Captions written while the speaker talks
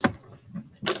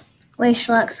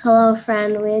Waishlux, hello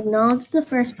friend. We acknowledge the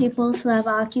first peoples who have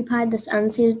occupied this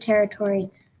unceded territory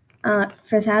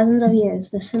for thousands of years.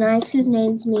 The Snakes, whose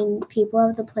names mean people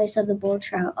of the place of the bull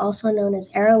trout, also known as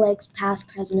Arrow Lakes past,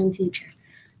 present, and future,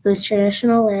 whose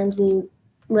traditional lands we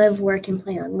live, work, and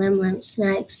play on. Lim Lim,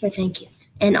 Snakes for thank you.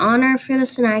 In honor for the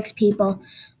Snakes people,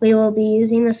 we will be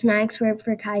using the Snakes word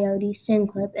for coyote, Sin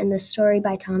Clip, in this story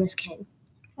by Thomas King.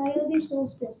 Coyote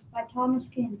Solstice by Thomas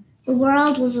King. The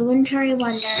world was a wintry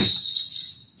wonder,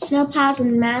 snow-piled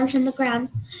in the mountains and the ground,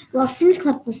 while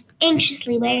Cinclip was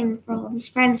anxiously waiting for all of his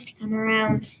friends to come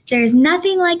around. "There's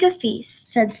nothing like a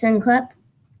feast," said Cinclip.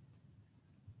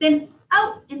 Then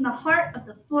out in the heart of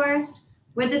the forest,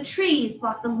 where the trees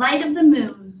block the light of the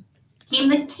moon, came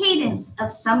the cadence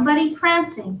of somebody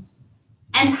prancing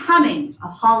and humming a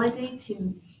holiday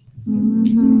tune.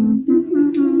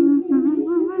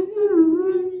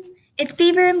 "It's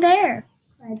Beaver and Bear,"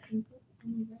 cried Cinclip,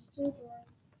 and he rushed to the door,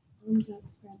 arms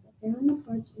outspread. But there on the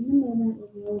porch in the moonlight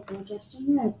was a little girl dressed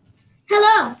in red.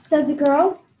 "Hello," said the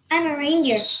girl, "I'm a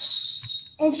reindeer."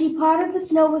 and she pawed the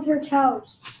snow with her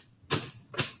toes.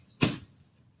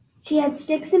 She had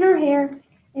sticks in her hair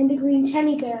and a green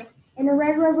teddy bear and a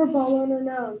red rubber ball on her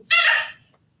nose.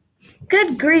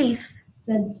 "Good grief,"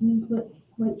 said Cinclip,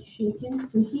 quite shaken,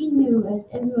 for he knew, as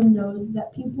everyone knows,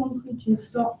 that people and creatures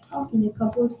stopped talking a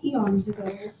couple of eons ago.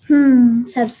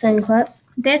 Said Cinclip.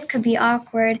 "This could be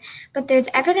awkward, but there's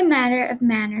ever the matter of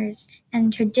manners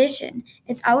and tradition.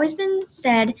 It's always been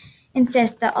said,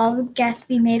 insist that all guests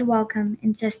be made welcome,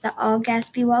 insist that all guests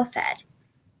be well fed."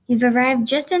 "You've arrived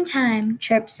just in time,"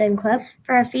 chirped Cinclip,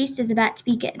 "for our feast is about to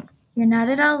begin. You're not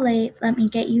at all late. Let me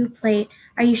get you a plate.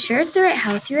 Are you sure it's the right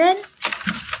house you're in?"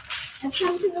 "I've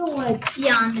come to the woods,"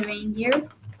 yawned the reindeer,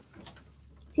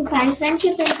 "to find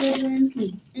friendship and goodwill and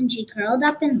peace." And she curled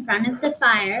up in front of the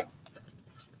fire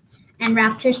and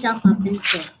wrapped herself up in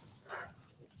quills.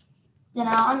 Then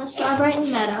out on the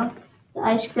star-brightened meadow, the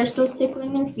ice crystals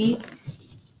tickling their feet,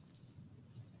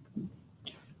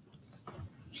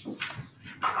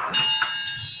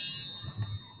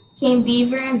 came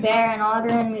Beaver and Bear and Otter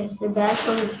and Moose, their bags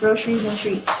full of groceries and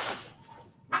treats.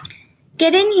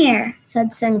 "Get in here,"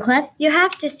 said Cinclip. "You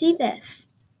have to see this."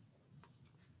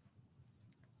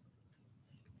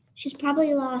 "She's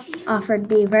probably lost," offered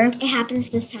Beaver. "It happens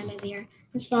this time of year.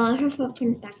 Let's follow her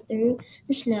footprints back through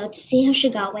the snow to see how she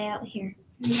got way out here."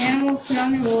 The animals put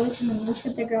on their woolies and the moose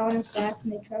set the girl on his back,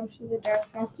 and they tramped through the dark,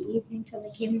 frosty evening till they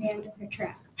came to the end of her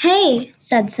track. "Hey,"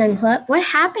 said Cinclip, "what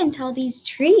happened to all these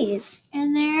trees?"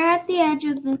 And there at the edge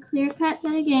of the clear-cut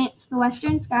set against the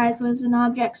western skies was an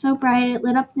object so bright it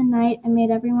lit up the night and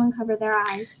made everyone cover their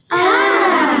eyes.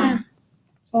 "Ah!"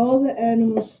 All the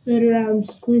animals stood around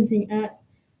squinting at,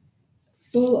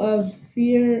 full of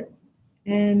fear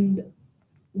and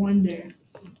wonder.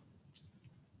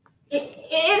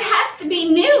 It has to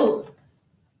be new.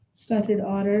 Stuttered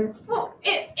Otter. Well,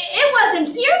 it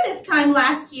wasn't here this time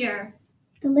last year.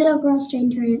 The little girl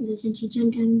strained her antlers and she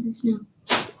jumped out into the snow.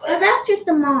 "Well, that's just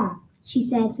a mall," she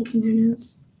said, fixing her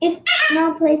nose. "It's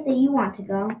no place that you want to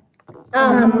go."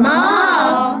 "A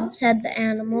mall," said the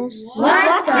animals.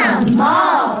 "What's a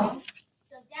mall?"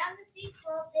 So down the steep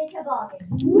slope they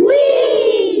tobogganed.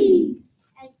 Whee!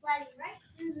 And sliding right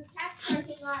through the packed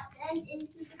parking lot, then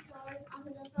into the stores onto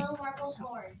the faux marble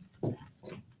floors,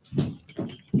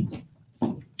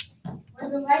 where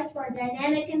the lights were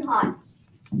dynamic and hot.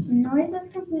 The noise was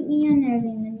completely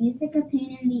unnerving, the music a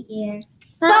pain in the ear.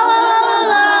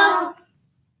 All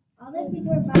All the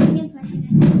people were bumping and pushing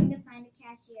and hoping to find a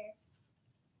cashier.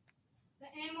 The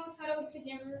animals huddled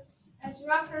together as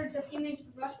rough herds of humans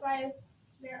rushed by,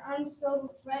 their arms filled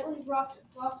with brightly wrought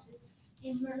boxes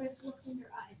and murderous looks in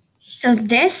their eyes. "So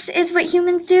this is what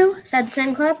humans do?" said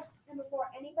Cinclip. And before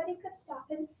anybody could stop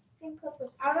him, Cinclip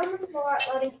was out on the floor,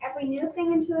 loading every new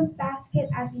thing into his basket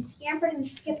as he scampered and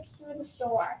skipped through the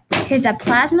store. "Here's a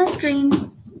plasma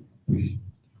screen,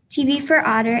 TV for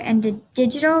Otter, and a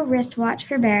digital wristwatch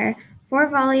for Bear, 4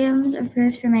 volumes of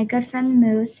prose for my good friend the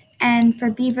Moose, and for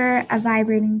Beaver, a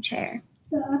vibrating chair."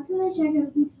 So after the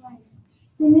checkout he swaggered.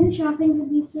 The new shopping could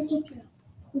be such a thrill.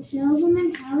 The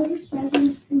saleswoman tallied his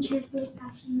presents and cheerfully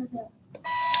passed him the bill.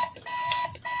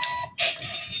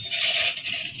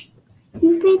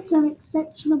 You've made some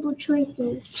exceptional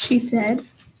choices, She said.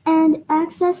 and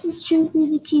access is truly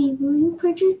the key. Will you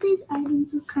purchase these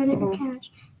items with credit or cash,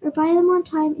 or buy them on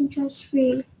time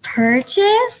interest-free?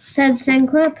 "Purchase?" said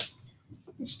Cinclip.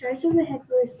 The stars overhead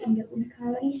were resplendent when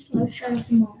Coyote slouched out of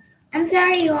the mall. I'm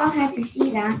sorry you all had to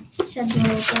see that, Said the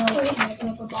little girl with the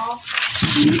rubber ball.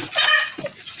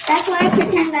 That's why I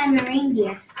pretend I'm a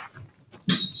reindeer.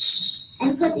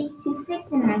 And put these 2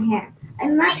 sticks in my hair.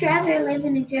 I'd much rather live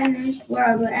in a generous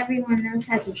world where everyone knows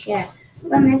how to share.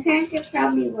 But my parents are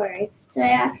probably worried, so I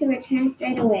have to return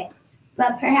straight away.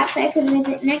 But perhaps I could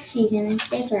visit next season and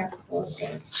stay for a couple of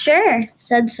days. Sure,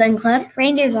 said Sinclip.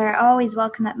 reindeers are always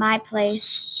welcome at my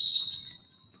place.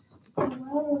 The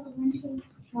world will eventually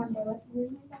wonder with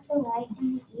rumors of the light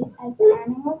in the east as the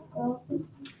animals go to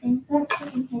sing clips to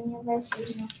continue their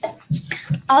seasonal feast.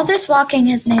 All this walking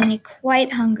has made me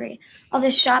quite hungry. All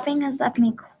this shopping has left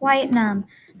me quite numb.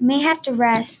 I may have to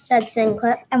rest, said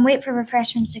Sinclip. and wait for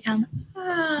refreshments to come.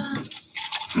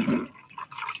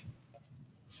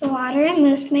 So Otter and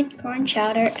Moose made corn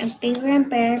chowder, and Beaver and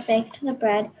Bear baked the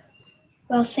bread,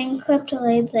 while Sinclip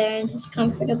lay there in his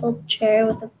comfortable chair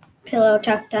with a pillow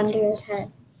tucked under his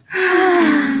head.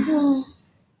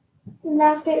 And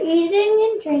after eating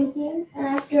and drinking, and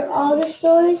after all the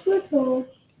stories were told,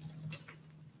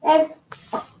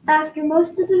 after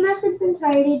most of the mess had been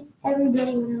tidied,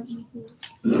 everybody went out in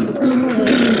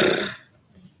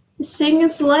To sing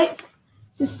as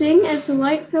the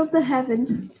light filled the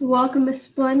heavens, to welcome a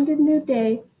splendid new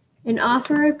day, and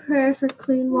offer a prayer for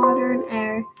clean water and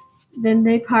air. Then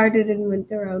they parted and went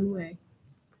their own way.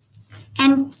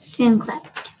 And Sinclip,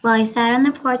 while he sat on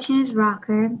the porch in his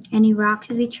rocker, and he rocked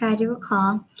as he tried to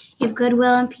recall if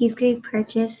goodwill and peace could be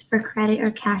purchased for credit or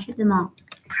cash at the mall.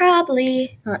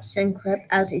 Probably. Thought Sinclip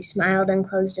as he smiled and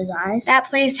closed his eyes. That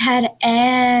place had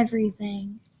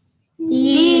everything.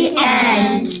 The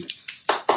end.